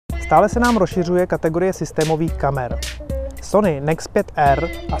Stále se nám rozšiřuje kategorie systémových kamer. Sony NEX-5r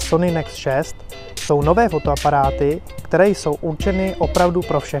a Sony NEX-6 jsou nové fotoaparáty, které jsou určeny opravdu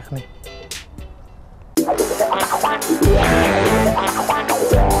pro všechny.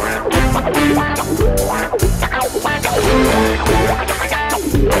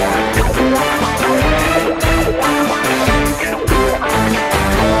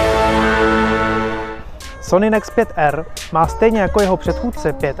 Sony NEX-5r má stejně jako jeho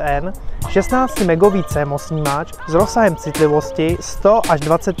předchůdce 5N 16 megový CMOS snímač s rozsahem citlivosti 100 až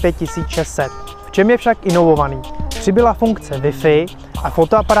 25 600. V čem je však inovovaný? Přibyla funkce Wi-Fi a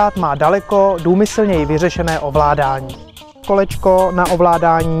fotoaparát má daleko důmyslněji vyřešené ovládání. Kolečko na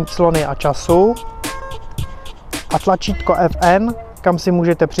ovládání clony a času a tlačítko FN, kam si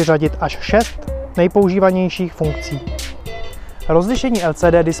můžete přiřadit až 6 nejpoužívanějších funkcí. Rozlišení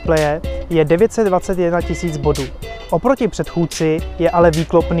LCD displeje je 921 000 bodů. Oproti předchůdci je ale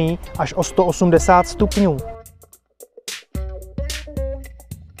výklopný až o 180 stupňů.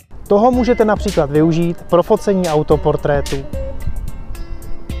 Toho můžete například využít pro focení autoportrétu.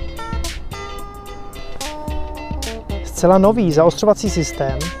 Zcela nový zaostřovací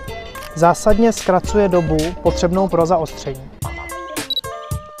systém zásadně zkracuje dobu potřebnou pro zaostření.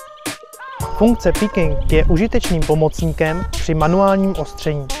 Funkce Peaking je užitečným pomocníkem při manuálním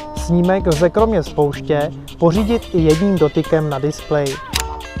ostření. Snímek lze kromě spouště pořídit i jedním dotykem na displeji.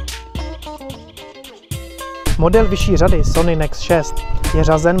 Model vyšší řady Sony NEX-6 je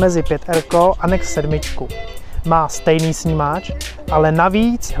řazen mezi 5R a NEX-7. Má stejný snímač, ale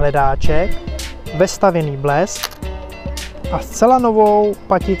navíc hledáček, vestavěný blesk a zcela novou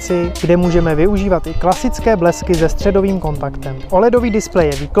patici, kde můžeme využívat i klasické blesky se středovým kontaktem. OLEDový displej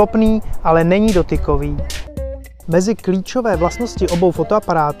je výklopný, ale není dotykový. Mezi klíčové vlastnosti obou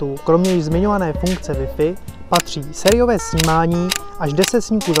fotoaparátů, kromě již zmiňované funkce Wi-Fi, patří sériové snímání až 10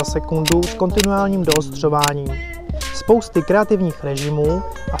 snímků za sekundu s kontinuálním doostřováním, spousty kreativních režimů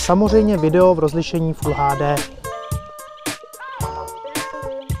a samozřejmě video v rozlišení Full HD.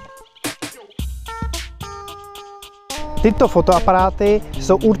 Tyto fotoaparáty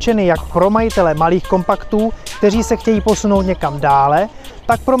jsou určeny jak pro majitele malých kompaktů, kteří se chtějí posunout někam dále,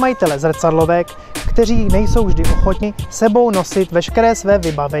 tak pro majitele zrcadlovek, kteří nejsou vždy ochotni sebou nosit veškeré své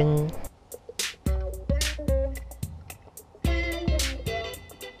vybavení.